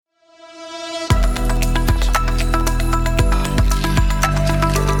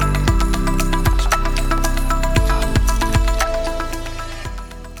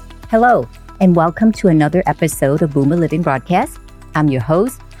Hello, and welcome to another episode of Boomer Living Broadcast. I'm your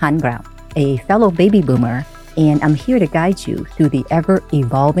host, Han Brown, a fellow baby boomer, and I'm here to guide you through the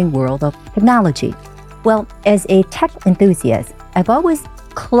ever-evolving world of technology. Well, as a tech enthusiast, I've always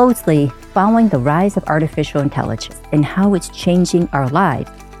closely following the rise of artificial intelligence and how it's changing our lives,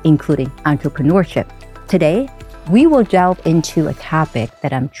 including entrepreneurship. Today, we will delve into a topic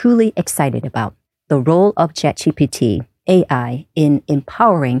that I'm truly excited about, the role of ChatGPT, AI, in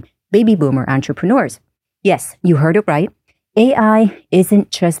empowering baby boomer entrepreneurs. Yes, you heard it right. AI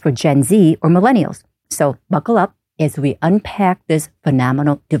isn't just for Gen Z or millennials. So buckle up as we unpack this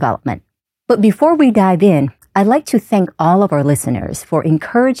phenomenal development. But before we dive in, I'd like to thank all of our listeners for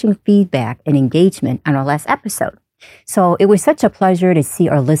encouraging feedback and engagement on our last episode. So it was such a pleasure to see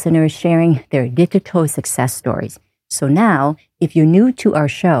our listeners sharing their digital success stories. So now, if you're new to our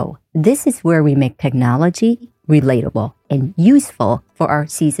show, this is where we make technology relatable and useful for our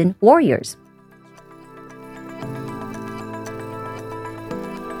seasoned warriors.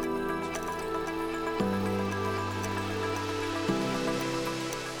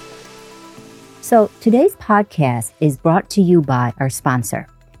 So today's podcast is brought to you by our sponsor,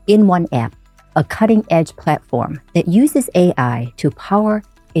 In1 App, a cutting-edge platform that uses AI to power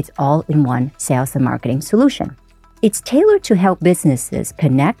its all-in-one sales and marketing solution. It's tailored to help businesses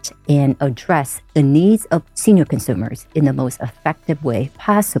connect and address the needs of senior consumers in the most effective way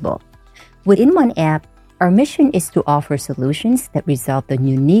possible. With In1 App, our mission is to offer solutions that resolve the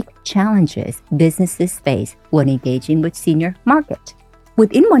unique challenges businesses face when engaging with senior market.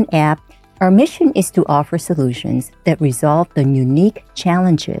 With In1 App, our mission is to offer solutions that resolve the unique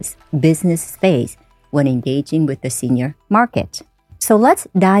challenges businesses face when engaging with the senior market. So let's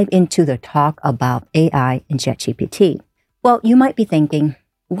dive into the talk about AI and ChatGPT. Well, you might be thinking,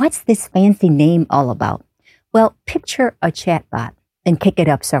 what's this fancy name all about? Well, picture a chatbot and kick it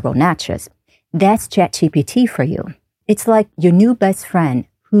up several notches. That's ChatGPT for you. It's like your new best friend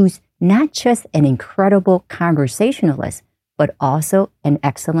who's not just an incredible conversationalist, but also an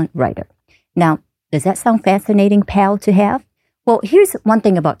excellent writer. Now, does that sound fascinating, pal, to have? Well, here's one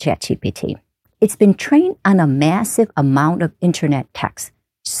thing about ChatGPT. It's been trained on a massive amount of internet text,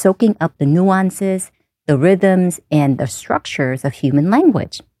 soaking up the nuances, the rhythms, and the structures of human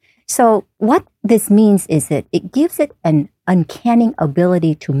language. So what this means is that it gives it an uncanny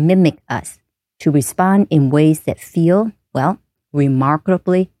ability to mimic us, to respond in ways that feel, well,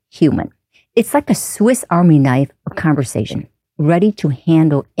 remarkably human. It's like a Swiss Army knife of conversation, ready to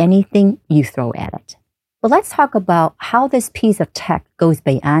handle anything you throw at it. But let's talk about how this piece of tech goes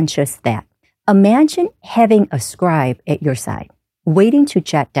beyond just that. Imagine having a scribe at your side, waiting to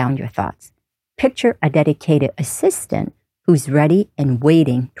jot down your thoughts. Picture a dedicated assistant who's ready and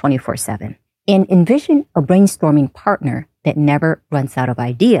waiting 24/7. And envision a brainstorming partner that never runs out of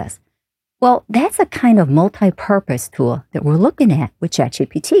ideas. Well, that's a kind of multi-purpose tool that we're looking at with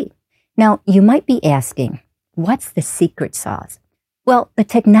ChatGPT. Now, you might be asking, what's the secret sauce? Well, the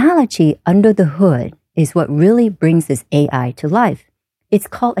technology under the hood is what really brings this AI to life. It's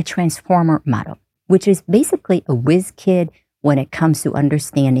called a transformer model, which is basically a whiz kid when it comes to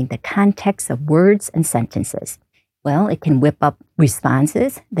understanding the context of words and sentences. Well, it can whip up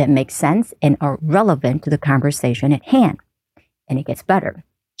responses that make sense and are relevant to the conversation at hand. And it gets better.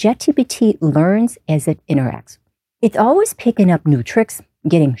 ChatGPT learns as it interacts. It's always picking up new tricks,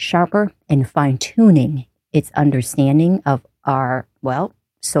 getting sharper, and fine-tuning its understanding of our, well,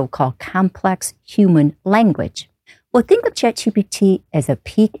 so-called complex human language. Well, think of ChatGPT as a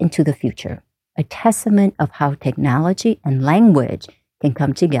peek into the future, a testament of how technology and language can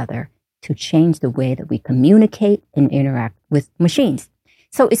come together to change the way that we communicate and interact with machines.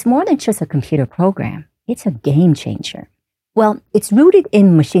 So it's more than just a computer program. It's a game changer. Well, it's rooted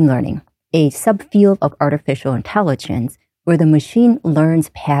in machine learning, a subfield of artificial intelligence where the machine learns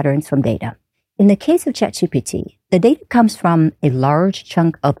patterns from data. In the case of ChatGPT, the data comes from a large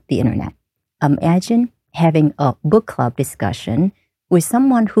chunk of the internet. Imagine having a book club discussion with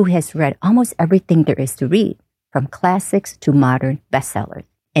someone who has read almost everything there is to read, from classics to modern bestsellers,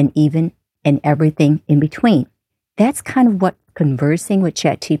 and everything in between. That's kind of what conversing with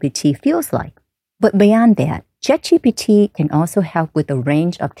ChatGPT feels like. But beyond that, ChatGPT can also help with a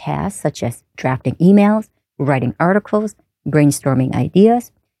range of tasks such as drafting emails, writing articles, brainstorming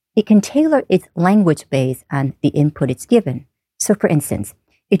ideas. It can tailor its language based on the input it's given. So for instance,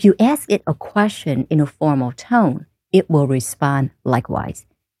 if you ask it a question in a formal tone, it will respond likewise.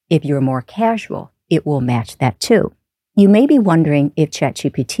 If you're more casual, it will match that too. You may be wondering if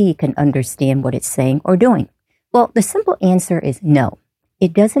ChatGPT can understand what it's saying or doing. Well, the simple answer is no.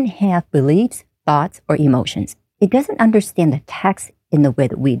 It doesn't have beliefs, thoughts, or emotions. It doesn't understand the text in the way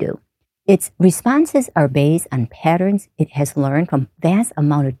that we do. Its responses are based on patterns it has learned from vast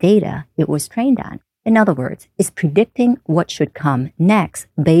amount of data it was trained on. In other words, it's predicting what should come next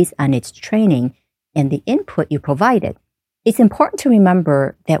based on its training and the input you provided. It's important to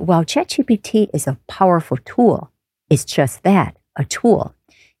remember that while ChatGPT is a powerful tool, it's just that, a tool.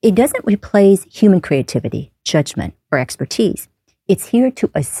 It doesn't replace human creativity, judgment, or expertise. It's here to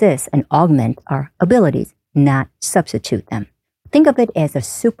assist and augment our abilities, not substitute them. Think of it as a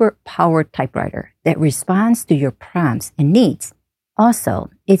super-powered typewriter that responds to your prompts and needs. Also,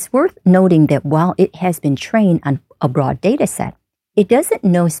 it's worth noting that while it has been trained on a broad data set, it doesn't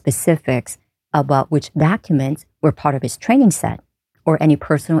know specifics about which documents were part of its training set or any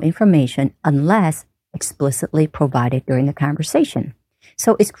personal information unless explicitly provided during the conversation.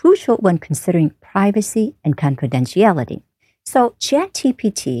 So it's crucial when considering privacy and confidentiality. So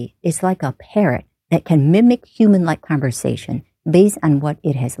ChatGPT is like a parrot that can mimic human-like conversation based on what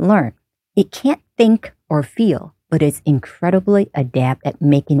it has learned. It can't think or feel, but it's incredibly adept at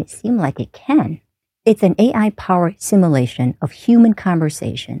making it seem like it can. It's an AI-powered simulation of human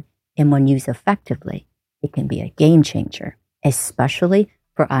conversation, and when used effectively, it can be a game changer, especially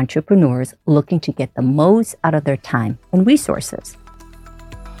for entrepreneurs looking to get the most out of their time and resources.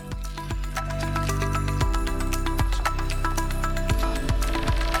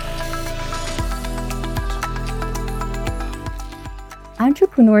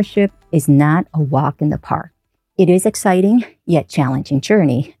 Entrepreneurship is not a walk in the park. It is exciting yet challenging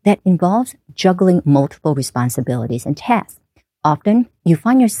journey that involves juggling multiple responsibilities and tasks. Often, you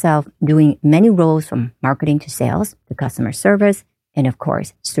find yourself doing many roles from marketing to sales to customer service and, of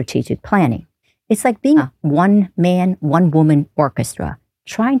course, strategic planning. It's like being a one-man, one-woman orchestra,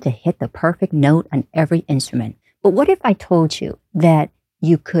 trying to hit the perfect note on every instrument. But what if I told you that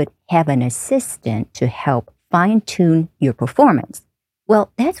you could have an assistant to help fine-tune your performance?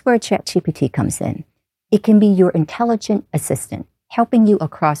 Well, that's where ChatGPT comes in. It can be your intelligent assistant, helping you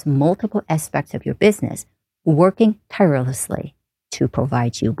across multiple aspects of your business, working tirelessly to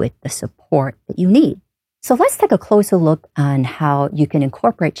provide you with the support that you need. So let's take a closer look on how you can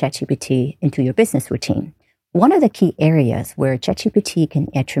incorporate ChatGPT into your business routine. One of the key areas where ChatGPT can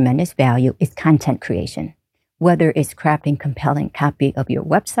add tremendous value is content creation. Whether it's crafting compelling copy of your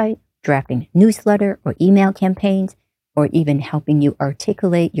website, drafting newsletter or email campaigns, or even helping you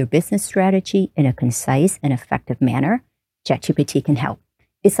articulate your business strategy in a concise and effective manner, ChatGPT can help.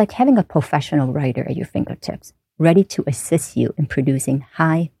 It's like having a professional writer at your fingertips, ready to assist you in producing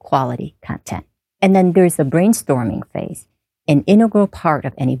high-quality content. And then there's the brainstorming phase, an integral part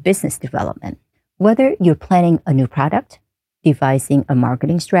of any business development. Whether you're planning a new product, devising a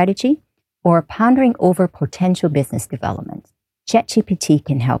marketing strategy, or pondering over potential business developments, ChatGPT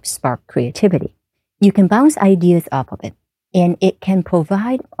can help spark creativity. You can bounce ideas off of it, and it can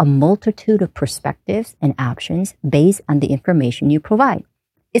provide a multitude of perspectives and options based on the information you provide.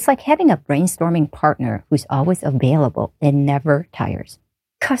 It's like having a brainstorming partner who's always available and never tires.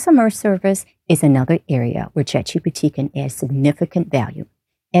 Customer service is another area where ChatGPT can add significant value.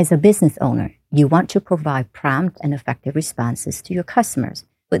 As a business owner, you want to provide prompt and effective responses to your customers,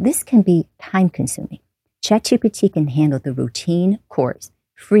 but this can be time-consuming. ChatGPT can handle the routine chores,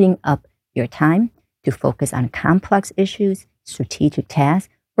 freeing up your time to focus on complex issues, strategic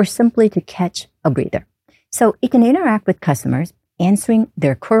tasks, or simply to catch a breather. So it can interact with customers, answering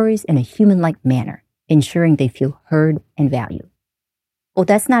their queries in a human-like manner, ensuring they feel heard and valued. Well,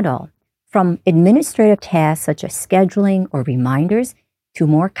 that's not all. From administrative tasks such as scheduling or reminders to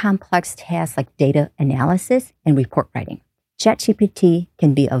more complex tasks like data analysis and report writing, ChatGPT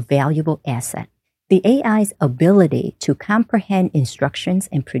can be a valuable asset. The AI's ability to comprehend instructions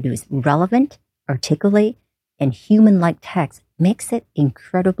and produce relevant, articulate, and human-like text makes it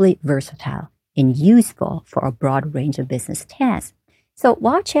incredibly versatile and useful for a broad range of business tasks. So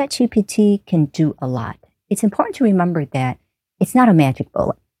while ChatGPT can do a lot, it's important to remember that it's not a magic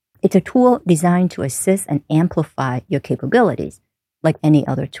bullet. It's a tool designed to assist and amplify your capabilities. Like any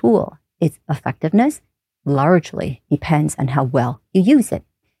other tool, its effectiveness largely depends on how well you use it.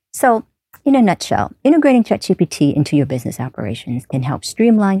 So, in a nutshell, integrating ChatGPT into your business operations can help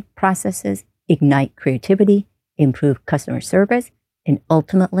streamline processes, ignite creativity, improve customer service, and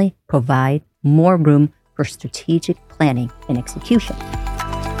ultimately provide more room for strategic planning and execution.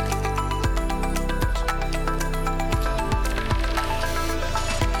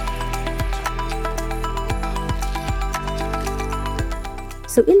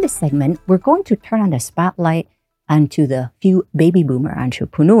 So in this segment, we're going to turn on the spotlight onto the few baby boomer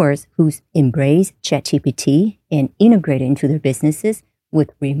entrepreneurs who's embraced ChatGPT and integrated into their businesses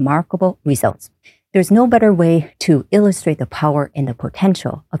with remarkable results. There's no better way to illustrate the power and the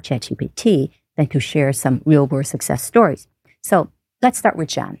potential of ChatGPT than to share some real-world success stories. So let's start with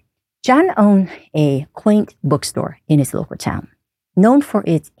John. John owned a quaint bookstore in his local town. Known for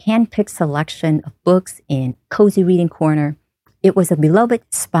its hand-picked selection of books in cozy reading corner, it was a beloved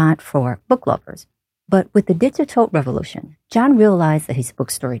spot for book lovers. But with the digital revolution, John realized that his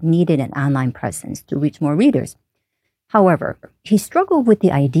bookstore needed an online presence to reach more readers. However, he struggled with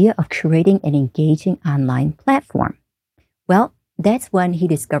the idea of creating an engaging online platform. Well, that's when he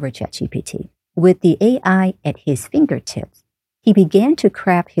discovered ChatGPT. With the AI at his fingertips, he began to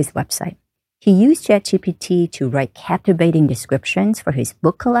craft his website. He used ChatGPT to write captivating descriptions for his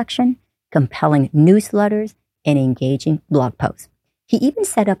book collection, compelling newsletters, and engaging blog posts. He even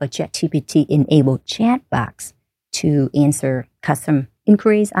set up a ChatGPT-enabled chat box to answer custom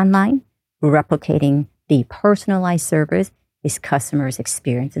inquiries online, replicating the personalized service his customers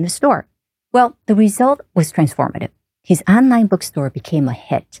experience in the store. Well, the result was transformative. His online bookstore became a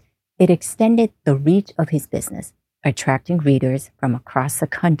hit. It extended the reach of his business, attracting readers from across the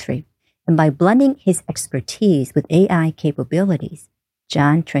country. And by blending his expertise with AI capabilities,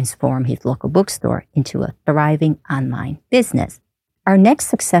 John transformed his local bookstore into a thriving online business. Our next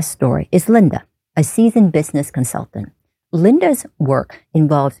success story is Linda, a seasoned business consultant. Linda's work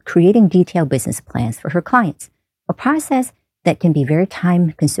involves creating detailed business plans for her clients, a process that can be very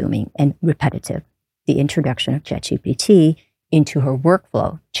time-consuming and repetitive. The introduction of ChatGPT into her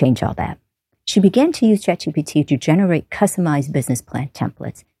workflow changed all that. She began to use ChatGPT to generate customized business plan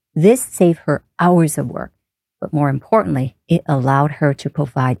templates. This saved her hours of work, but more importantly, it allowed her to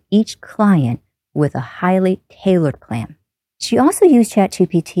provide each client with a highly tailored plan. She also used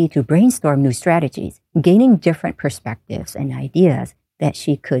ChatGPT to brainstorm new strategies, gaining different perspectives and ideas that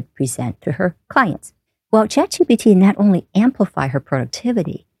she could present to her clients. Well, ChatGPT not only amplified her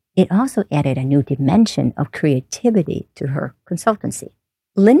productivity, it also added a new dimension of creativity to her consultancy.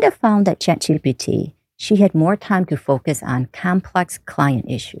 Linda found that ChatGPT, she had more time to focus on complex client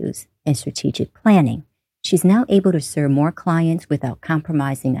issues and strategic planning. She's now able to serve more clients without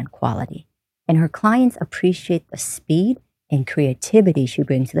compromising on quality. And her clients appreciate the speed and creativity she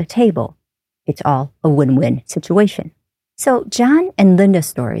brings to the table. It's all a win-win situation. So John and Linda's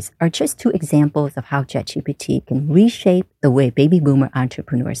stories are just two examples of how ChatGPT can reshape the way baby boomer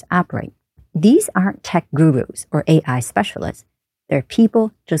entrepreneurs operate. These aren't tech gurus or AI specialists. They're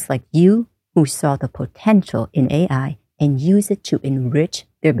people just like you who saw the potential in AI and use it to enrich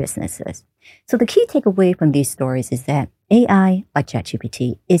their businesses. So the key takeaway from these stories is that AI, like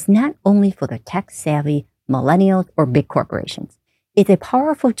ChatGPT, is not only for the tech-savvy millennials or big corporations. It's a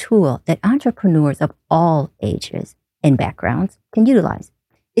powerful tool that entrepreneurs of all ages and backgrounds can utilize.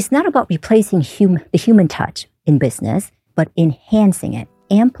 It's not about replacing the human touch in business, but enhancing it,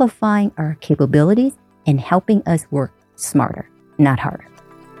 amplifying our capabilities, and helping us work smarter, not harder.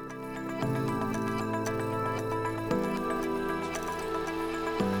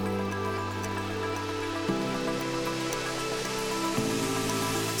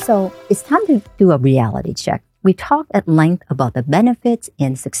 So it's time to do a reality check. We talked at length about the benefits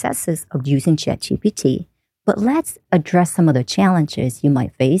and successes of using ChatGPT, but let's address some of the challenges you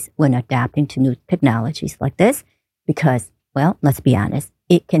might face when adapting to new technologies like this, because, well, let's be honest,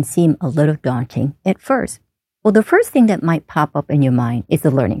 it can seem a little daunting at first. Well, the first thing that might pop up in your mind is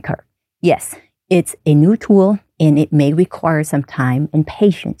the learning curve. Yes, it's a new tool and it may require some time and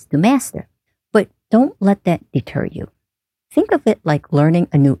patience to master, but don't let that deter you. Think of it like learning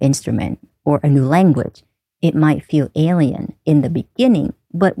a new instrument or a new language. It might feel alien in the beginning,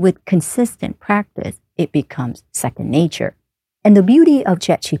 but with consistent practice, it becomes second nature. And the beauty of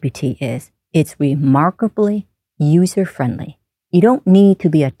ChatGPT is it's remarkably user-friendly. You don't need to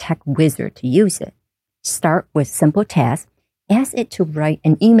be a tech wizard to use it. Start with simple tasks. Ask it to write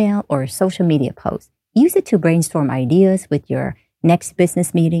an email or a social media post. Use it to brainstorm ideas with your next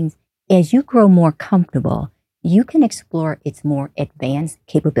business meetings. As you grow more comfortable, you can explore its more advanced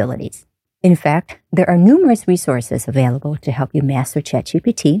capabilities. In fact, there are numerous resources available to help you master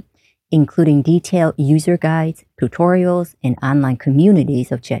ChatGPT, including detailed user guides, tutorials, and online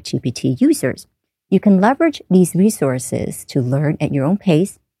communities of ChatGPT users. You can leverage these resources to learn at your own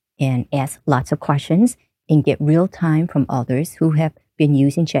pace and ask lots of questions and get real time from others who have been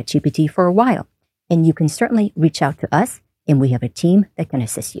using ChatGPT for a while. And you can certainly reach out to us, and we have a team that can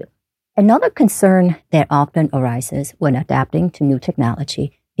assist you. Another concern that often arises when adapting to new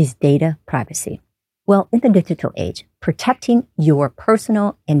technology is data privacy. Well, in the digital age, protecting your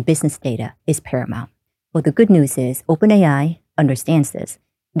personal and business data is paramount. Well, the good news is OpenAI understands this.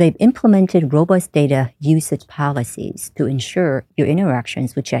 They've implemented robust data usage policies to ensure your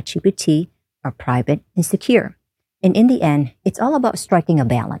interactions with ChatGPT are private and secure. And in the end, it's all about striking a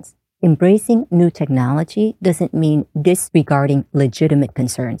balance. Embracing new technology doesn't mean disregarding legitimate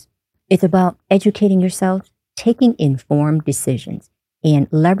concerns. It's about educating yourself, taking informed decisions, and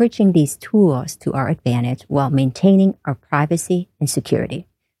leveraging these tools to our advantage while maintaining our privacy and security.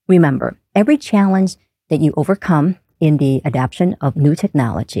 Remember, every challenge that you overcome in the adoption of new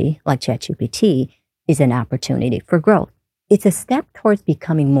technology, like ChatGPT, is an opportunity for growth. It's a step towards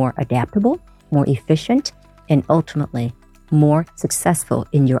becoming more adaptable, more efficient, and ultimately more successful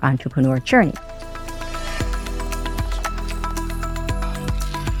in your entrepreneur journey.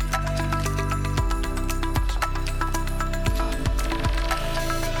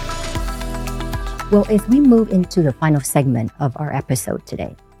 Well, as we move into the final segment of our episode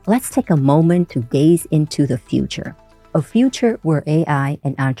today, let's take a moment to gaze into the future. A future where AI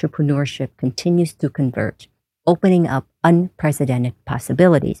and entrepreneurship continues to converge, opening up unprecedented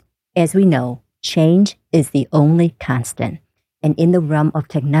possibilities. As we know, change is the only constant. And in the realm of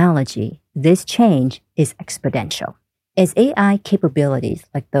technology, this change is exponential. As AI capabilities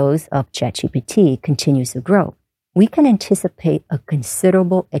like those of ChatGPT continues to grow, we can anticipate a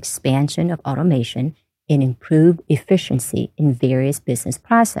considerable expansion of automation and improved efficiency in various business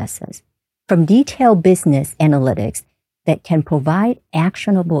processes. From detailed business analytics that can provide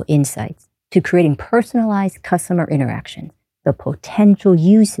actionable insights to creating personalized customer interactions, the potential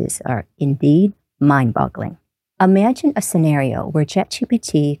uses are indeed mind-boggling. Imagine a scenario where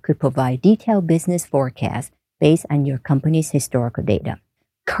ChatGPT could provide detailed business forecasts based on your company's historical data,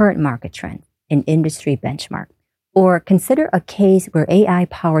 current market trends, and industry benchmark. Or consider a case where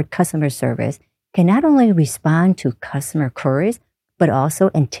AI-powered customer service can not only respond to customer queries, but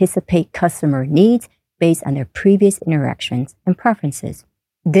also anticipate customer needs based on their previous interactions and preferences.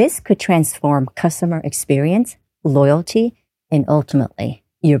 This could transform customer experience, loyalty, and ultimately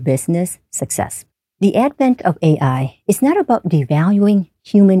your business success. The advent of AI is not about devaluing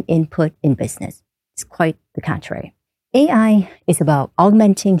human input in business. It's quite the contrary. AI is about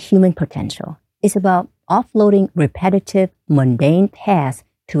augmenting human potential. It's about offloading repetitive, mundane tasks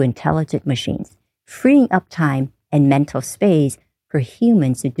to intelligent machines, freeing up time and mental space for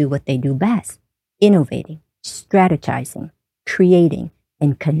humans to do what they do best, innovating, strategizing, creating,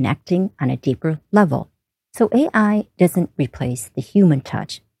 and connecting on a deeper level. So AI doesn't replace the human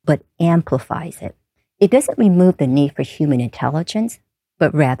touch, but amplifies it. It doesn't remove the need for human intelligence,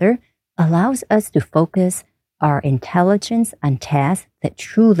 but rather allows us to focus our intelligence on tasks that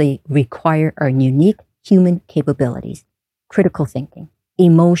truly require our unique human capabilities, critical thinking,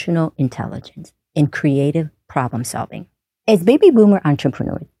 emotional intelligence, and creative problem solving. As baby boomer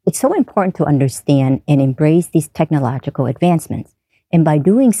entrepreneurs, it's so important to understand and embrace these technological advancements. And by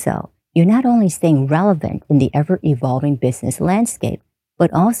doing so, you're not only staying relevant in the ever-evolving business landscape,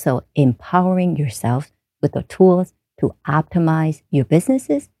 but also empowering yourself with the tools to optimize your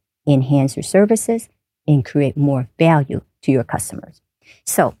businesses, enhance your services, and create more value to your customers.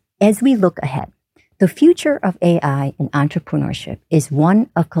 So, as we look ahead, the future of AI and entrepreneurship is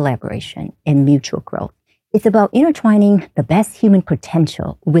one of collaboration and mutual growth. It's about intertwining the best human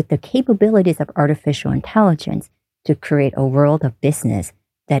potential with the capabilities of artificial intelligence to create a world of business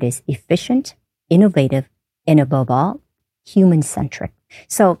that is efficient, innovative, and above all, human-centric.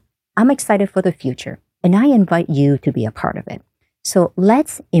 So I'm excited for the future, and I invite you to be a part of it. So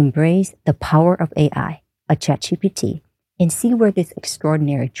let's embrace the power of AI, a ChatGPT, and see where this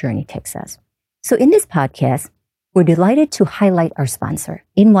extraordinary journey takes us. So in this podcast, we're delighted to highlight our sponsor,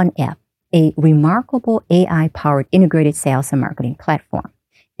 In One App, a remarkable AI-powered integrated sales and marketing platform.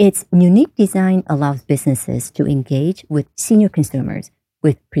 Its unique design allows businesses to engage with senior consumers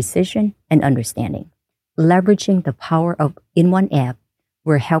with precision and understanding. Leveraging the power of In One App,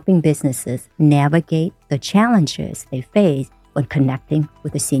 we're helping businesses navigate the challenges they face when connecting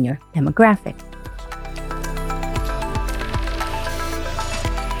with the senior demographic.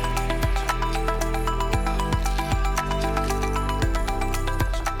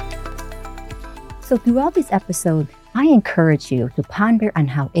 So throughout this episode, I encourage you to ponder on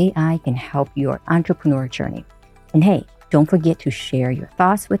how AI can help your entrepreneur journey. And hey, don't forget to share your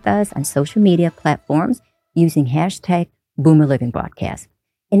thoughts with us on social media platforms using hashtag BoomerLivingBroadcast.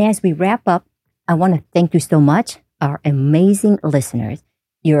 And as we wrap up, I want to thank you so much, our amazing listeners.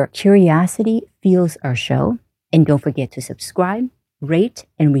 Your curiosity fuels our show. And don't forget to subscribe, rate,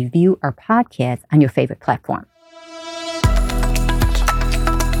 and review our podcast on your favorite platform.